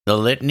The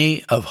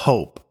Litany of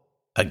Hope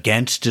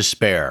Against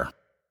Despair.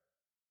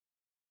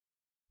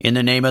 In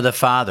the name of the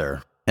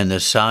Father, and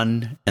the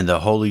Son, and the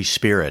Holy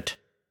Spirit.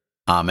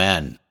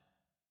 Amen.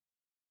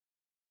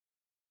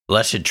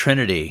 Blessed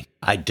Trinity,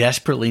 I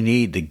desperately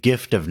need the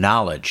gift of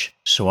knowledge,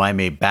 so I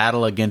may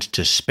battle against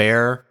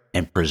despair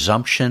and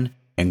presumption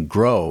and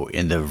grow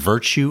in the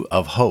virtue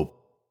of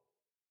hope.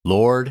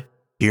 Lord,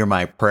 hear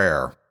my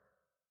prayer.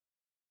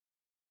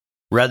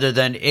 Rather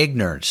than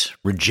ignorance,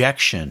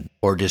 rejection,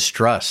 or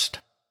distrust,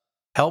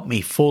 help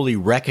me fully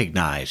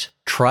recognize,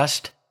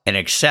 trust, and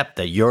accept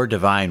that your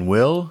divine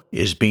will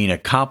is being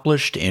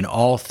accomplished in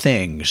all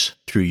things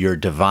through your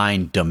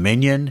divine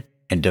dominion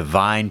and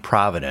divine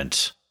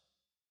providence.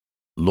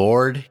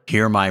 Lord,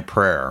 hear my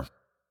prayer.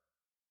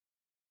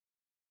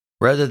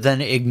 Rather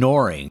than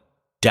ignoring,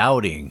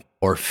 doubting,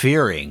 or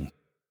fearing,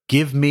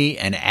 give me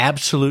an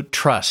absolute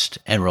trust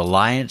and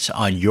reliance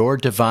on your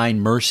divine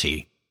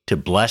mercy to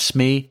bless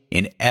me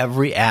in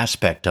every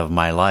aspect of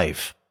my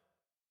life.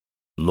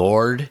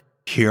 Lord,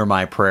 hear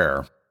my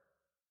prayer.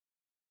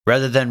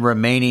 Rather than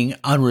remaining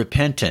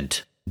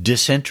unrepentant,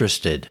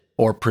 disinterested,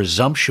 or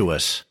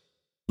presumptuous,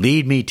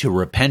 lead me to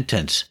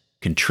repentance,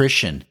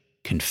 contrition,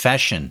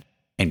 confession,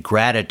 and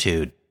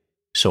gratitude,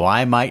 so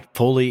I might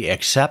fully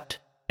accept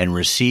and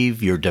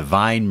receive your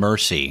divine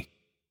mercy.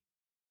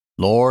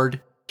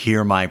 Lord,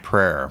 hear my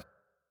prayer.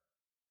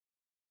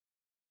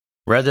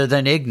 Rather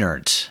than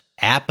ignorance,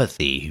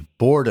 apathy,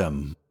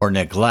 boredom, or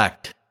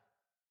neglect,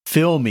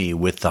 fill me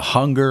with the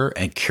hunger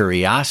and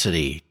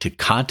curiosity to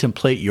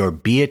contemplate your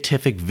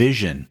beatific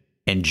vision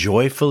and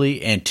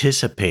joyfully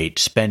anticipate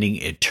spending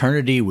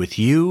eternity with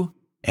you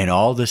and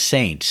all the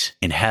saints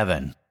in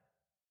heaven.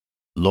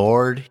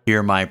 Lord,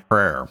 hear my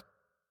prayer.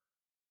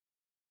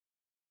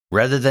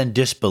 Rather than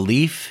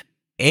disbelief,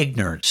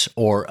 ignorance,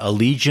 or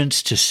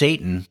allegiance to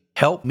Satan,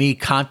 help me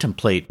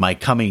contemplate my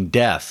coming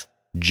death,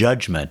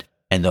 judgment,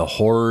 and the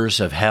horrors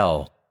of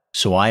hell,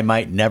 so I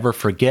might never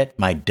forget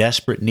my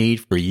desperate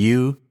need for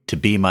you to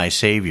be my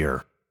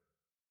Savior.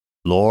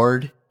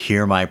 Lord,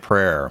 hear my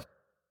prayer.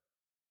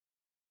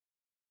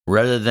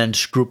 Rather than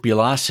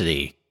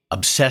scrupulosity,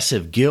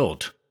 obsessive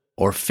guilt,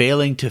 or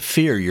failing to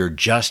fear your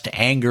just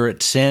anger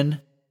at sin,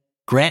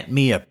 grant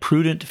me a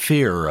prudent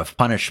fear of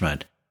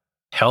punishment,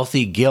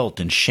 healthy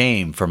guilt and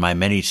shame for my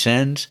many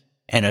sins,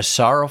 and a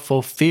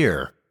sorrowful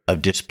fear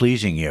of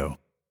displeasing you.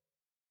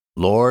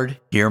 Lord,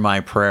 hear my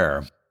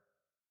prayer.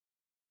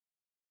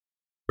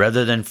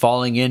 Rather than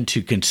falling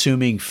into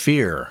consuming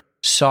fear,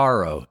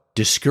 sorrow,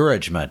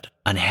 discouragement,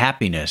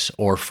 unhappiness,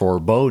 or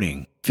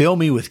foreboding, fill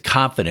me with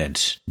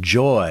confidence,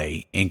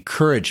 joy,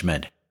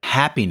 encouragement,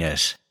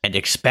 happiness, and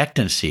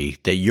expectancy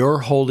that your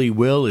holy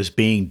will is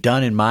being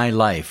done in my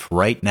life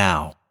right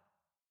now.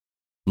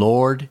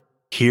 Lord,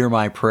 hear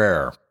my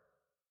prayer.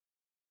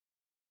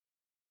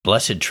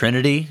 Blessed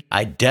Trinity,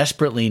 I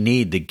desperately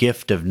need the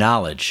gift of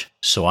knowledge,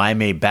 so I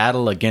may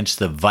battle against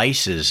the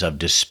vices of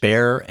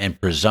despair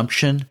and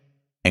presumption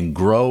and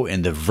grow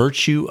in the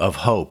virtue of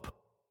hope.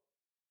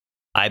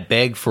 I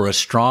beg for a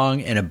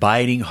strong and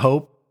abiding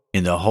hope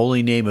in the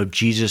holy name of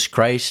Jesus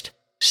Christ,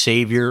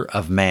 Savior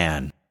of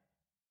man.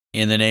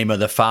 In the name of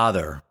the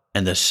Father,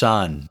 and the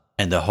Son,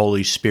 and the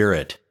Holy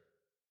Spirit.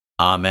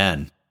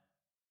 Amen.